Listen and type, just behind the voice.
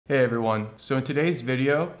Hey everyone, so in today's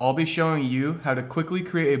video, I'll be showing you how to quickly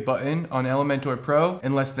create a button on Elementor Pro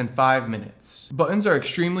in less than 5 minutes. Buttons are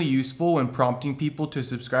extremely useful when prompting people to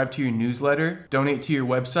subscribe to your newsletter, donate to your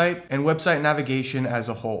website, and website navigation as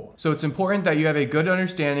a whole. So it's important that you have a good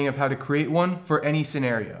understanding of how to create one for any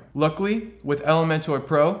scenario. Luckily, with Elementor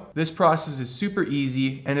Pro, this process is super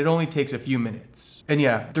easy and it only takes a few minutes. And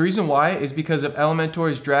yeah, the reason why is because of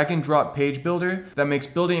Elementor's drag and drop page builder that makes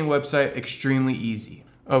building a website extremely easy.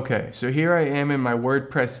 Okay, so here I am in my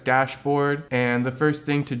WordPress dashboard, and the first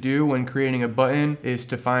thing to do when creating a button is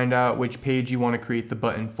to find out which page you want to create the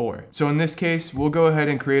button for. So in this case, we'll go ahead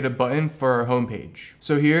and create a button for our homepage.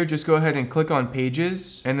 So here, just go ahead and click on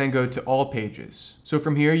Pages, and then go to All Pages. So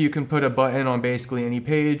from here, you can put a button on basically any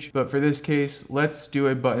page, but for this case, let's do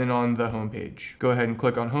a button on the homepage. Go ahead and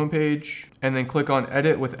click on Homepage, and then click on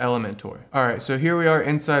Edit with Elementor. All right, so here we are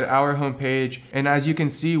inside our homepage, and as you can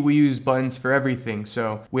see, we use buttons for everything.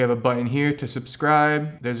 So we have a button here to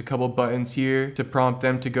subscribe. There's a couple buttons here to prompt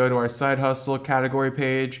them to go to our side hustle category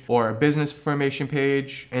page or our business formation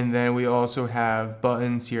page. And then we also have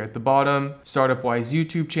buttons here at the bottom. Startup Wise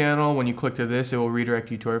YouTube channel. When you click to this, it will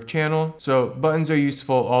redirect you to our channel. So buttons are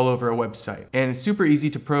useful all over a website, and it's super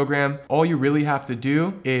easy to program. All you really have to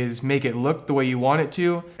do is make it look the way you want it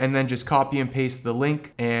to, and then just copy and paste the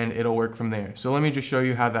link and it'll work from there. So let me just show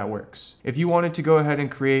you how that works. If you wanted to go ahead and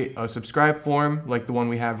create a subscribe form like the one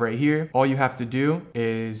we have right here, all you have to do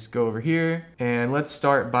is go over here, and let's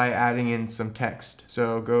start by adding in some text.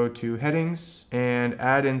 So go to headings and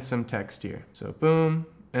add in some text here. So boom,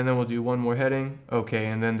 and then we'll do one more heading. Okay,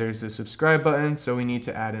 and then there's the subscribe button, so we need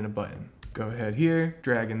to add in a button. Go ahead here,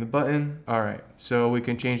 drag in the button. All right, so we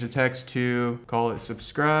can change the text to call it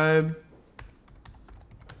subscribe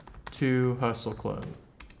to Hustle Club.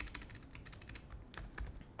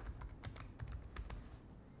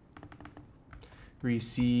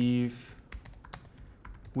 Receive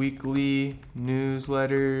weekly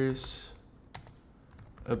newsletters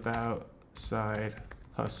about side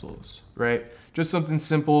hustles, right? Just something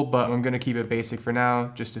simple, but I'm gonna keep it basic for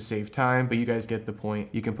now just to save time, but you guys get the point.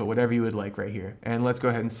 You can put whatever you would like right here. And let's go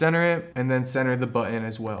ahead and center it, and then center the button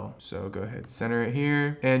as well. So go ahead, center it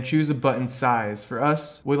here, and choose a button size. For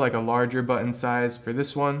us, we'd like a larger button size for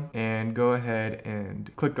this one, and go ahead and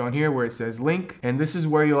click on here where it says link, and this is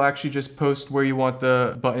where you'll actually just post where you want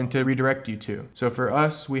the button to redirect you to. So for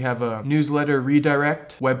us, we have a newsletter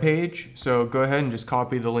redirect webpage, so go ahead and just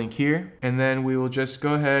copy the link here, and then we will just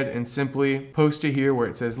go ahead and simply post it here where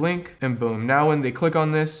it says link, and boom. Now when they click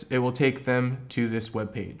on this, it will take them to this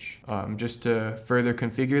web page. Just to further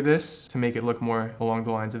configure this to make it look more along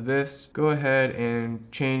the lines of this, go ahead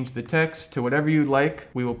and change the text to whatever you'd like.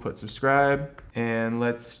 We will put subscribe, and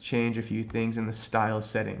let's change a few things in the style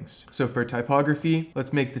settings. So for typography,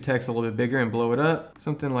 let's make the text a little bit bigger and blow it up,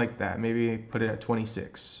 something like that. Maybe put it at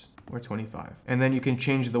 26 or 25. And then you can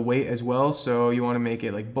change the weight as well. So you want to make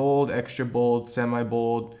it like bold, extra bold,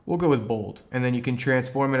 semi-bold. We'll go with bold. And then you can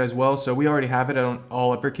transform it as well. So we already have it on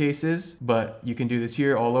all uppercases, but you can do this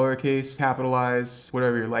here, all lowercase, capitalize,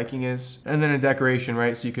 whatever your liking is. And then a decoration,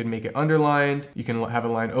 right? So you can make it underlined. You can have a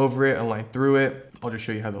line over it, a line through it. I'll just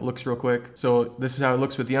show you how that looks real quick. So this is how it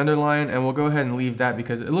looks with the underline, and we'll go ahead and leave that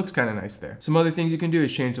because it looks kind of nice there. Some other things you can do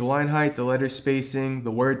is change the line height, the letter spacing,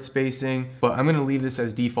 the word spacing, but I'm gonna leave this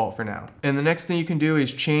as default for now. And the next thing you can do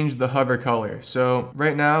is change the hover color. So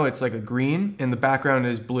right now it's like a green and the background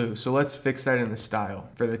is blue. So let's fix that in the style.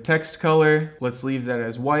 For the text color, let's leave that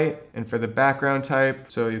as white. And for the background type,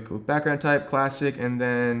 so you click background type, classic, and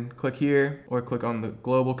then click here or click on the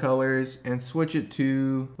global colors and switch it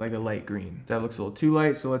to like a light green. That looks a little too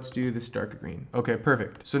light, so let's do this darker green. Okay,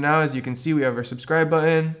 perfect. So now as you can see, we have our subscribe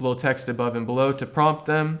button, a little text above and below to prompt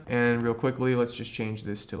them, and real quickly, let's just change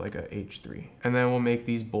this to like a H3. And then we'll make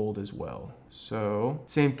these bold as well. So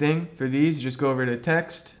same thing for these, just go over to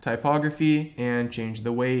text, typography, and change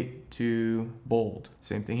the weight to bold.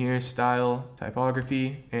 Same thing here, style,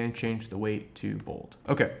 typography, and change the weight to bold.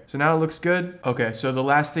 Okay, so now it looks good. Okay, so the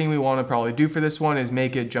last thing we want to probably do for this one is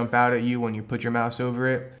make it jump out at you when you put your mouse over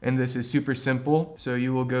it. And this is super simple. So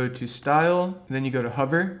you will go to style, then you go to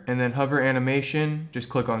hover, and then hover animation, just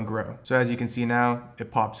click on grow. So as you can see now,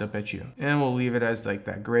 it pops up at you. And we'll leave it as like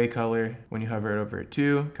that gray color. When you hover it over it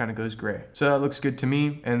too, kind of goes gray. So that looks good to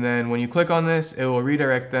me. And then when you click on this, it will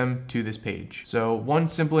redirect them to this page. So one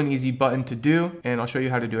simple and easy button to do, and I'll show you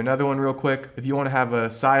how to do another one real quick. If you want to have a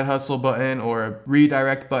side hustle button or a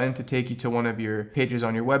redirect button to take you to one of your pages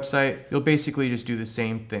on your website, you'll basically just do the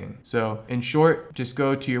same thing. So in short, just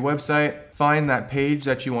go to your website, find that page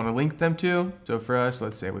that you want to link them to. So for us,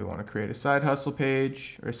 let's say we want to create a side hustle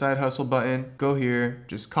page or a side hustle button. Go here,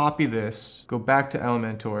 just copy this, go back to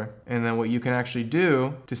Elementor. And then what you can actually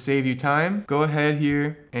do to save you time, go ahead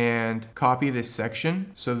here and copy this section.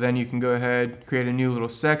 So then you can go ahead, create a new little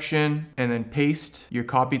section and then paste your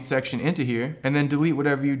copied section into here and then delete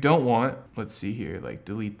whatever you don't want. Let's see here, like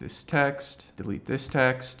delete this text,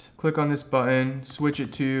 click on this button, switch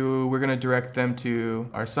it to, we're gonna direct them to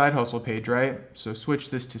our side hustle page, right? So switch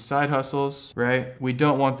this to side hustles, right? We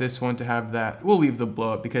don't want this one to have that. We'll leave the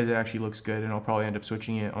blow up because it actually looks good and I'll probably end up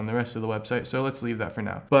switching it on the rest of the website. So let's leave that for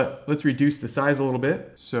now. But let's reduce the size a little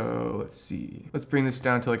bit. So let's see, let's bring this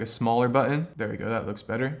down to like a smaller button. There we go, that looks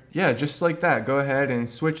better. Yeah, just like that. Go ahead and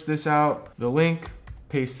switch this out, the link,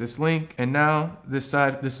 paste this link, and now this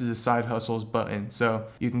is a side hustles button. So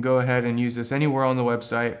you can go ahead and use this anywhere on the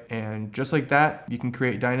website, and just like that, you can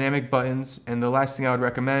create dynamic buttons. And the last thing I would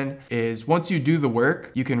recommend is once you do the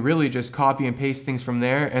work, you can really just copy and paste things from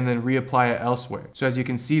there and then reapply it elsewhere. So as you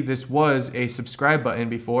can see, this was a subscribe button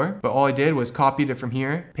before, but all I did was copied it from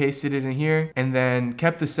here, pasted it in here, and then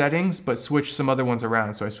kept the settings, but switched some other ones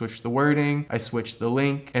around. So I switched the wording, I switched the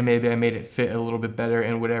link, and maybe I made it fit a little bit better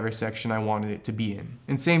in whatever section I wanted it to be in.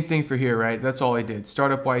 And same thing for here, right? That's all I did.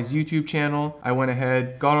 Startup Wise YouTube channel. I went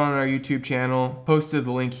ahead, got on our YouTube channel, posted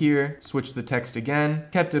the link here, switched the text again,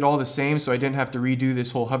 kept it all the same so I didn't have to redo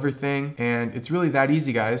this whole hover thing. And it's really that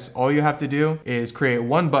easy, guys. All you have to do is create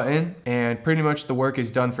one button and pretty much the work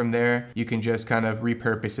is done from there. You can just kind of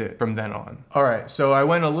repurpose it from then on. All right, so I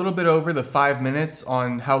went a little bit over the 5 minutes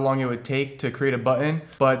on how long it would take to create a button,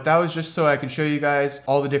 but that was just so I could show you guys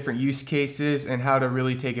all the different use cases and how to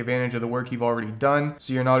really take advantage of the work you've already done,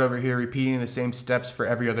 so you're not over here repeating the same steps for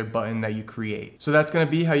every other button that you create. So that's going to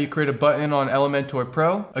be how you create a button on Elementor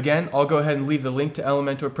Pro. Again, I'll go ahead and leave the link to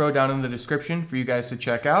Elementor Pro down in the description for you guys to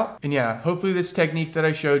check out. And yeah, hopefully this technique that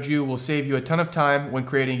I showed you will save you a ton of time when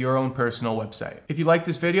creating your own personal website. If you like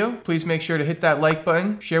this video, please make sure to hit that like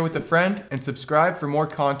button, share with a friend, and subscribe for more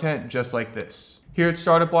content just like this. Here at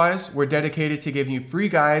Startup Wise, we're dedicated to giving you free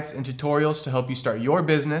guides and tutorials to help you start your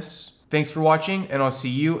business. Thanks for watching, and I'll see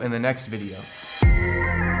you in the next video.